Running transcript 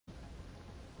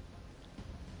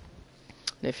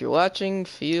And if you're watching,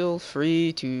 feel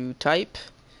free to type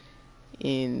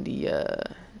in the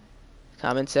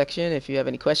comment section if you have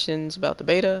any questions about the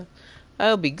beta.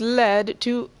 I'll be glad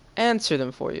to answer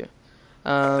them for you.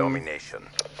 Domination.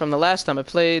 From the last time I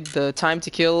played, the time to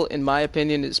kill, in my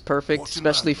opinion, is perfect,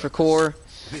 especially for core.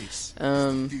 This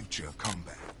Um, future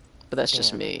combat. But that's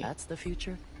just me. That's the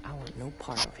future? I want no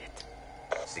part of it.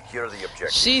 Secure the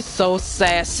objective. She's so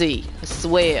sassy, I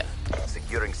swear.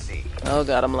 Securing C. Oh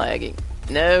god, I'm lagging.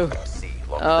 No. C.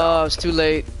 Locked Oh, it's too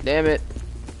late. Damn it.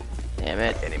 Damn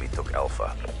it. down. Enemy took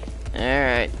Alpha.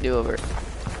 Alright, do over.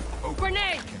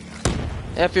 Grenade!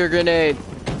 F your grenade.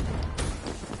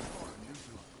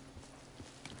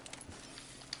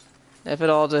 F it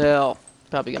all to hell.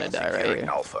 Probably gonna die right Securing here.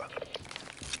 Alpha.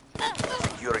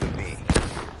 Securing B.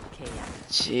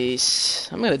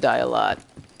 Jeez, I'm gonna die a lot.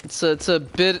 It's a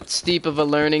bit steep of a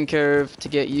learning curve to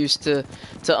get used to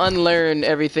unlearn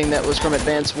everything that was from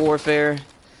Advanced Warfare.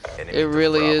 Enemy It took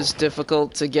really Bravo. is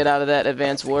difficult to get out of that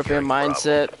Advanced Warfare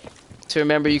mindset. To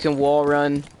remember you can wall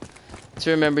run. To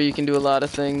remember you can do a lot of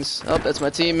things. Oh, that's my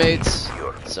teammates.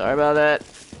 Sorry about that.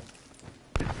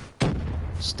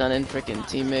 Stunning freaking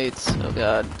teammates. Oh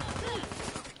god.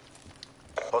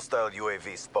 Hostile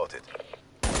UAV spotted.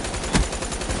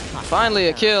 Finally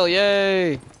a kill,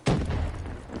 yay!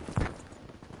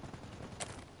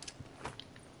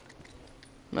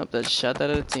 Nope, that shot that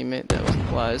at a teammate. That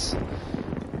wasn't wise.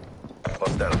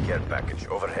 Hostile care package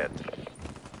overhead.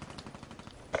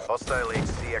 Hostile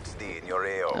HCXD in your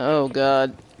AO. Oh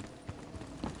god.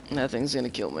 That thing's gonna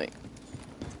kill me.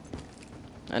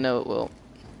 I know it will.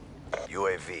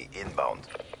 UAV inbound.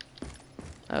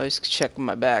 I always check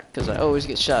my back, because I always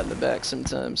get shot in the back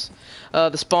sometimes.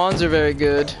 The spawns are very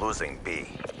good Losing B.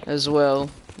 as well,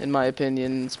 in my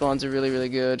opinion. Spawns are really, really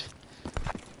good.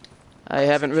 I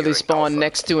haven't really spawned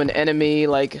next to an enemy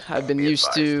like I've been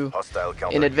used to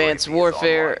in Advanced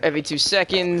Warfare. Every 2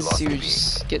 seconds, you're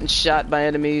just getting shot by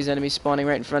enemies, enemies spawning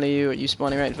right in front of you, or you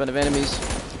spawning right in front of enemies,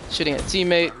 shooting at a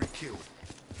teammate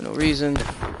for no reason.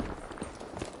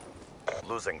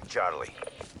 Losing Charlie.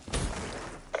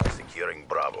 Securing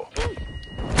Bravo.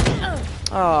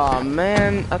 Oh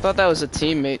man, I thought that was a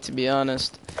teammate, to be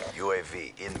honest.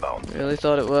 UAV inbound. Really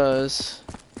thought it was.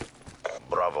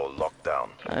 Bravo locked down.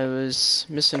 I was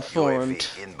misinformed.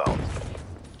 UAV inbound.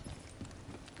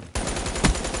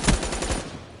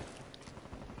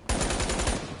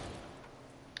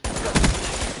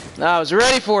 I was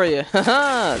ready for you.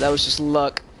 Haha, that was just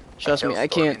luck. Trust me, I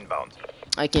Hellstorm can't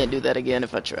inbound. do that again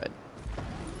if I tried.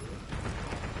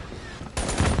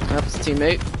 That's a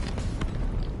teammate.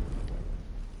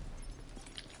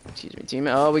 Excuse me,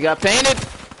 teammate. Oh, we got painted.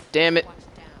 Damn it.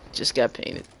 Just got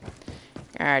painted.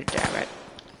 God damn it.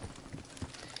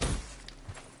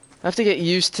 I have to get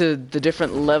used to the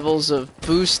different levels of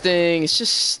boosting. It's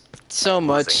just so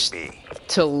much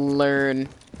to learn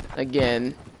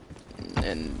again.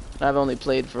 And I've only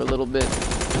played for a little bit.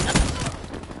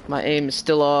 My aim is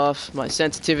still off. My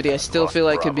sensitivity, I still feel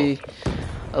like could be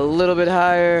a little bit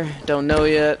higher. Don't know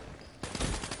yet.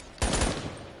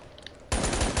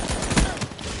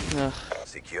 Ugh,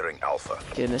 Securing Alpha.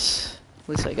 goodness. At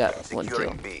least I got one kill.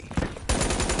 Securing B.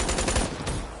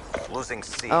 Losing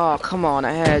C. Oh, come on.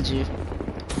 I had you.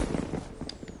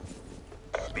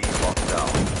 B locked down.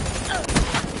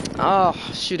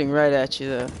 Oh, shooting right at you,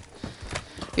 though.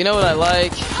 You know what I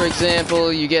like? For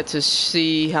example, you get to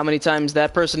see how many times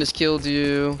that person has killed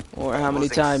you, or how many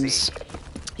times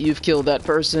you've killed that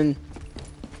person.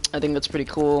 I think that's pretty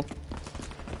cool.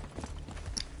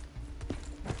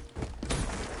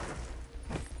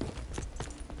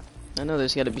 I know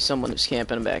there's got to be someone who's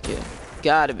camping back here.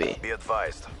 Gotta be. Be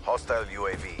advised. Hostile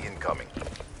UAV incoming.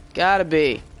 Gotta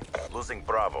be. Losing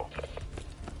Bravo.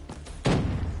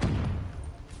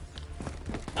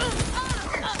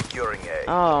 Securing A.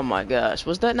 Oh my gosh.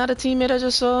 Was that not a teammate I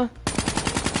just saw?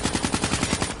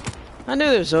 I knew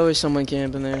there's always someone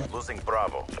camping there. Losing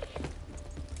Bravo.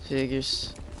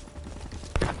 Figures.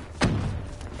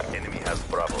 Enemy has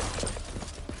Bravo.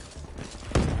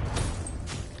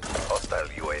 Hostile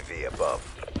UAV above.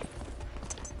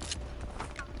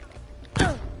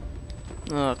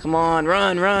 Oh, come on.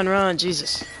 Run, run, run.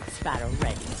 Jesus. Spatter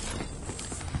ready.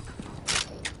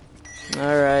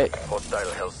 Alright. Hostile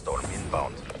Hellstorm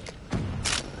inbound.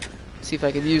 See if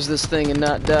I could use this thing and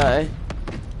not die.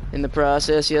 In the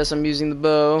process, yes, I'm using the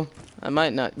bow. I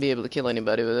might not be able to kill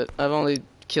anybody with it. I've only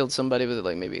killed somebody with it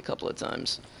like maybe a couple of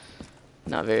times.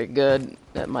 Not very good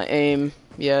at my aim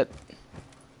yet.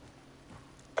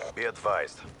 Be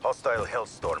advised. Hostile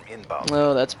Hellstorm inbound.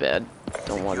 Oh, that's bad.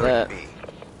 Don't want Securing that. B.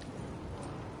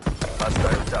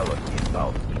 Hostile Talon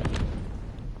inbound.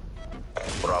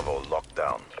 Bravo Bravo locked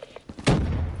down.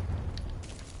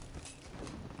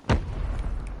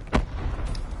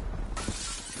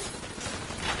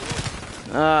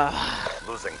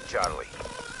 Losing Charlie.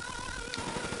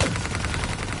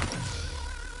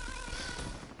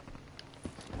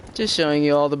 Just showing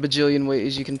you all the bajillion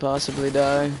ways you can possibly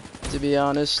die, to be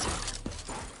honest.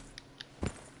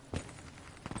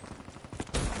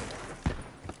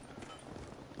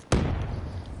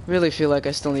 Really feel like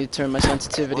I still need to turn my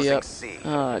sensitivity up.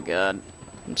 Oh god,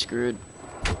 I'm screwed.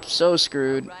 So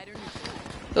screwed.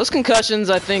 Those concussions,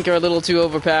 I think, are a little too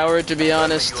overpowered, to be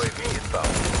honest.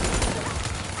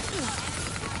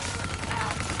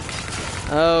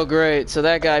 Oh great, so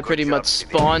that guy pretty much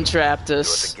spawn trapped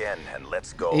us.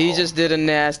 He just did a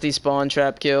nasty spawn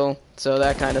trap kill, so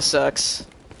that kind of sucks.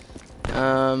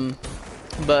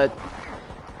 But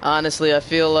honestly, I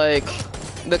feel like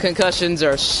the concussions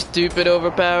are stupid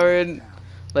overpowered.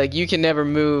 Like, you can never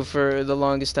move for the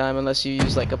longest time unless you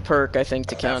use like a perk, I think,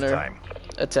 to counter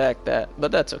attack that,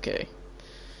 but that's okay.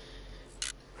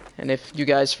 And if you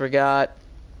guys forgot,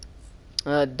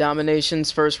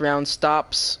 Domination's first round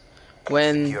stops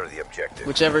when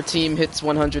whichever team hits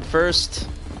 100 first.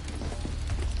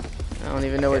 I don't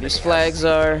even know where these flags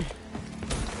are.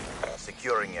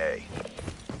 Securing A.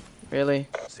 Really?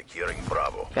 Securing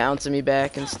Bravo. Bouncing me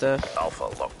back and stuff. Alpha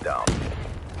locked down.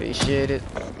 Appreciate it.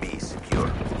 B secure.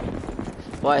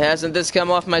 Why hasn't this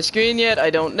come off my screen yet?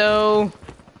 I don't know.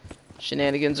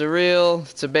 Shenanigans are real.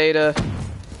 It's a beta.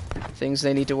 Things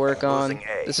they need to work on.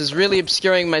 This is really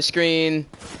obscuring my screen,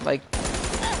 like,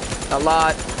 a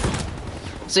lot.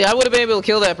 See, I would have been able to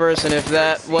kill that person if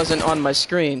that wasn't on my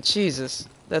screen. Jesus.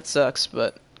 That sucks,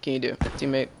 but what can you do?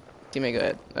 Teammate, go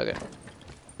ahead. Okay.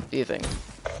 Do you think?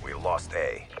 We lost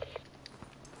A.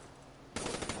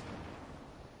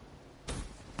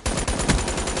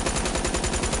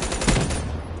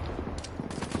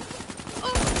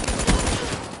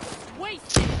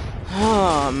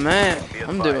 Oh man,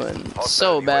 I'm doing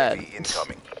so bad.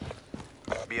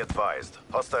 Be advised,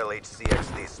 hostile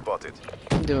HCXD spotted.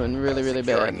 I'm doing really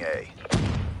bad. A.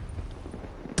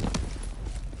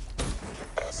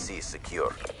 C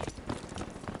secure.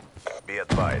 Be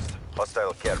advised,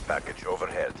 hostile care package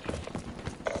overhead.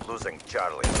 Losing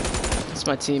Charlie. It's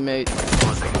my teammate.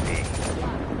 Losing B.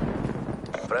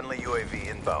 Friendly UAV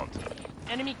inbound.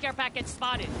 Enemy care package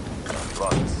spotted. We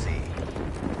lost C.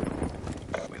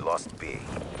 We lost B.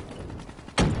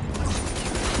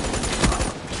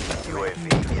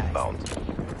 UAV inbound.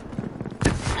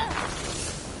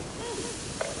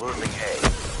 Losing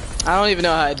A. I don't even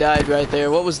know how I died right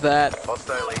there. What was that?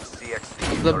 Hostile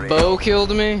HCXD. The bow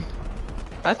killed me?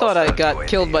 I thought I got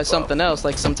killed by something else,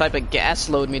 like some type of gas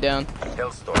slowed me down.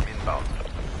 Hellstorm inbound.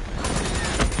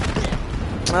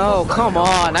 Oh, come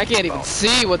on. I can't even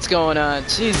see what's going on.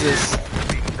 Jesus.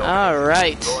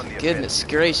 Alright. Goodness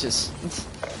gracious.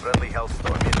 Friendly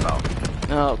Hellstorm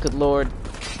inbound. Oh, good lord.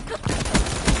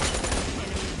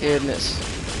 Goodness.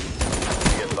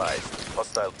 Be advised,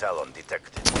 hostile Talon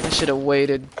detected. I should have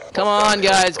waited. Come on,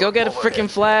 guys. Go get a freaking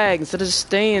flag instead of just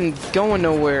staying, going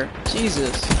nowhere.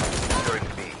 Jesus. Securing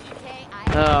B.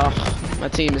 Oh, my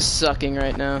team is sucking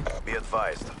right now. Be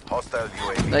advised, hostile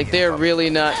UAV Like, they're incoming. really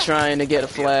not trying to get a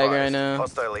Be flag right advised, now.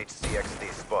 Hostile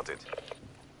HCXD spotted.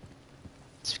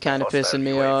 It's kind of pissing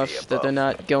me off that they're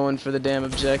not going for the damn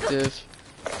objective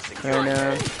right Securing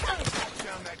now.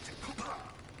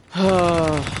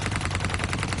 A.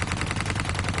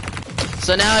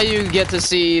 So now you get to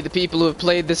see the people who have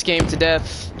played this game to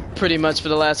death pretty much for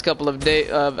the last couple of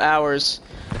hours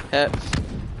have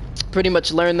pretty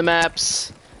much learned the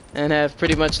maps and have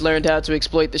pretty much learned how to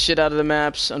exploit the shit out of the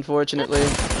maps, unfortunately.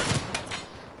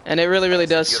 And it really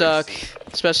does suck,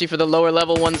 especially for the lower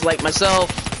level ones like myself.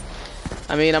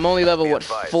 I mean, I'm only level, what,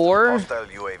 4? Hostile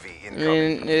UAV I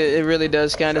incoming. mean, it really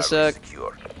does kind of Charlie suck.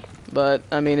 secure. But,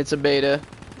 I mean, it's a beta.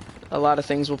 A lot of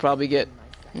things will probably get...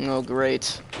 Oh,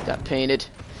 great. Got painted.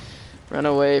 Run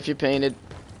away if you're painted.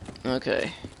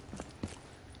 Okay.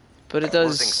 But it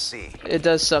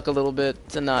does suck a little bit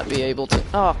to not be able to...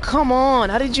 Oh, come on!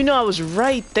 How did you know I was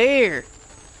right there?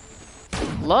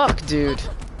 Luck, dude.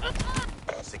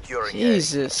 Securing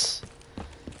Jesus.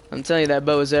 I'm telling you, that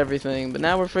bow is everything. But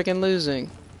now we're freaking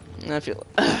losing. And I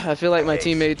feel like my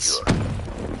teammates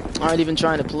aren't even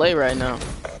trying to play right now.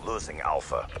 A. Losing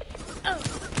Alpha.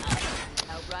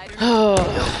 Oh,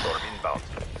 Hellstorm inbound.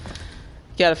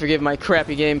 gotta forgive my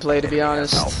crappy gameplay, to be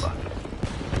honest. Alpha.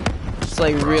 It's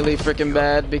like really freaking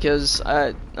bad because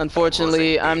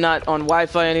unfortunately I'm not on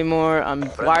Wi-Fi anymore. I'm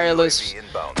Friendly wireless. UAV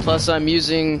inbound. Plus I'm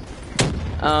using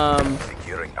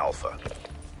Securing Alpha.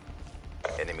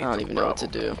 Enemy I don't to even know what to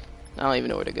Bravo. do. I don't even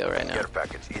know where to go right now. Care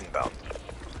package inbound.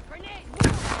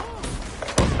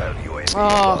 Hostile UAV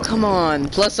Oh, above. come on.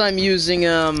 Plus I'm using,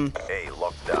 A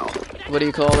locked down. what do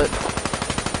you call it?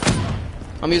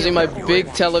 I'm using my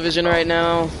big television right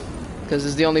now, because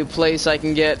it's the only place I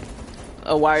can get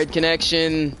a wired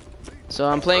connection. So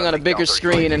I'm playing on a bigger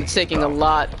screen, and it's taking a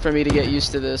lot for me to get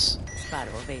used to this. Sparo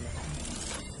available.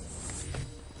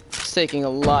 It's taking a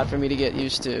lot for me to get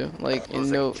used to. Like,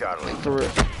 in no... Like, for real.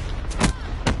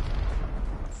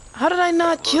 How did I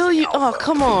not kill you? Oh,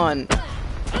 come on.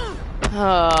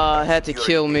 Ah, had to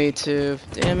kill me, too.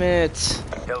 Damn it.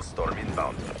 Hellstorm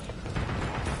inbound.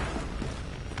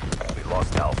 We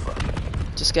lost Alpha.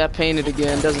 Just got painted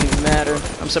again, doesn't even matter.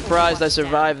 I'm surprised I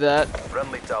survived that,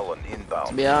 Friendly Talon to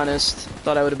inbound. be honest.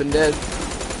 Thought I would have been dead.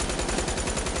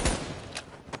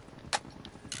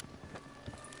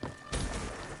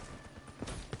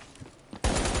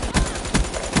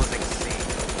 Losing C.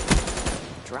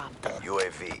 Dropped.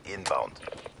 UAV inbound.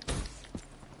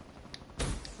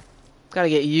 Gotta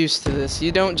get used to this.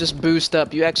 You don't just boost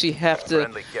up, you actually have to...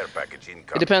 Friendly care package It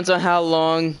incoming. depends on how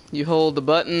long you hold the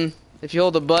button. If you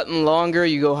hold the button longer,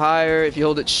 you go higher. If you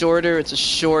hold it shorter, it's a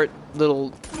short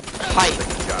little height.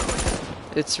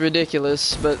 Charlie. It's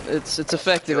ridiculous, but it's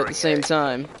effective at the same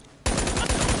time.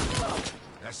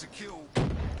 That's a kill.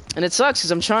 And it sucks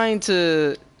because I'm trying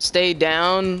to stay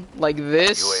down like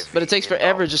this, but it takes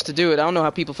forever just to do it. I don't know how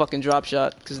people fucking drop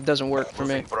shot because it doesn't work for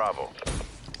me. Losing Bravo.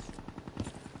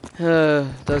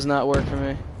 Does not work for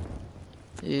me.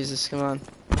 Jesus, come on.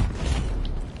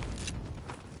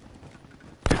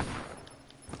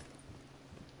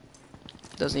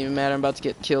 Doesn't even matter. I'm about to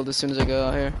get killed as soon as I go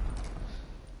out here.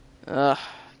 Ugh,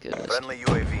 goodness. Friendly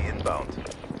UAV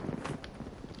inbound.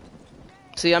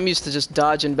 See, I'm used to just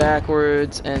dodging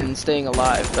backwards and staying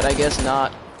alive, but I guess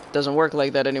not. Doesn't work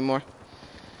like that anymore.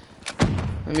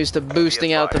 I'm used to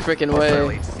boosting out the freaking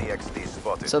way.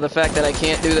 So the fact that I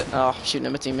can't do that... Oh, shooting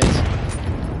at my teammates.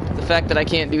 The fact that I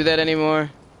can't do that anymore...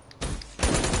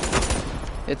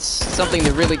 It's something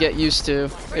to really get used to.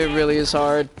 It really is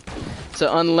hard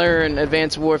to unlearn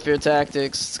advanced warfare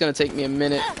tactics. It's gonna take me a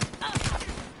minute.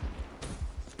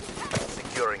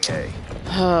 Securing A.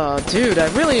 Oh, dude, I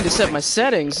really need to set my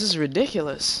settings. This is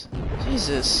ridiculous.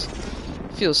 Jesus.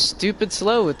 I feel stupid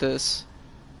slow with this.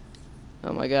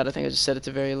 Oh my god, I think I just set it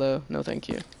to very low. No, thank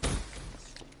you.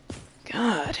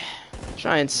 God.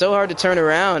 Trying so hard to turn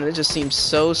around, and it just seems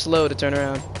so slow to turn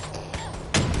around.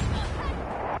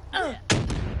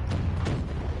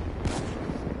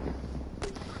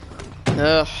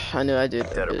 Ugh, I knew I did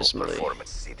Terrible abysmally.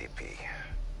 performance, CDP.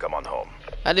 Come on home.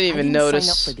 I didn't even I didn't sign notice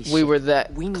up for this we shit. were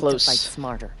that We need to fight close.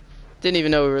 smarter. Didn't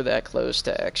even know we were that close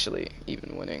to actually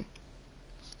even winning.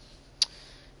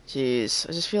 Jeez,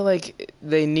 I just feel like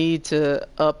they need to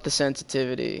up the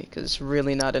sensitivity because it's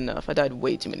really not enough. I died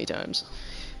way too many times.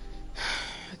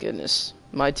 Goodness,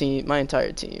 my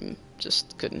entire team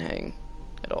just couldn't hang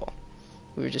at all.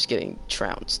 We were just getting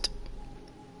trounced.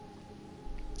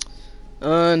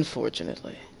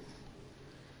 Unfortunately,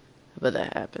 but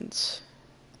that happens.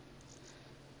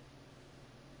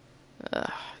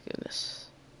 Ah, goodness.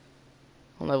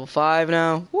 On level 5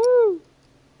 now. Woo!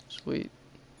 Sweet.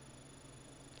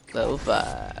 Level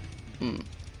 5.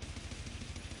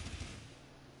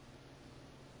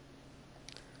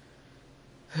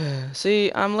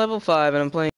 See, I'm level 5 and I'm playing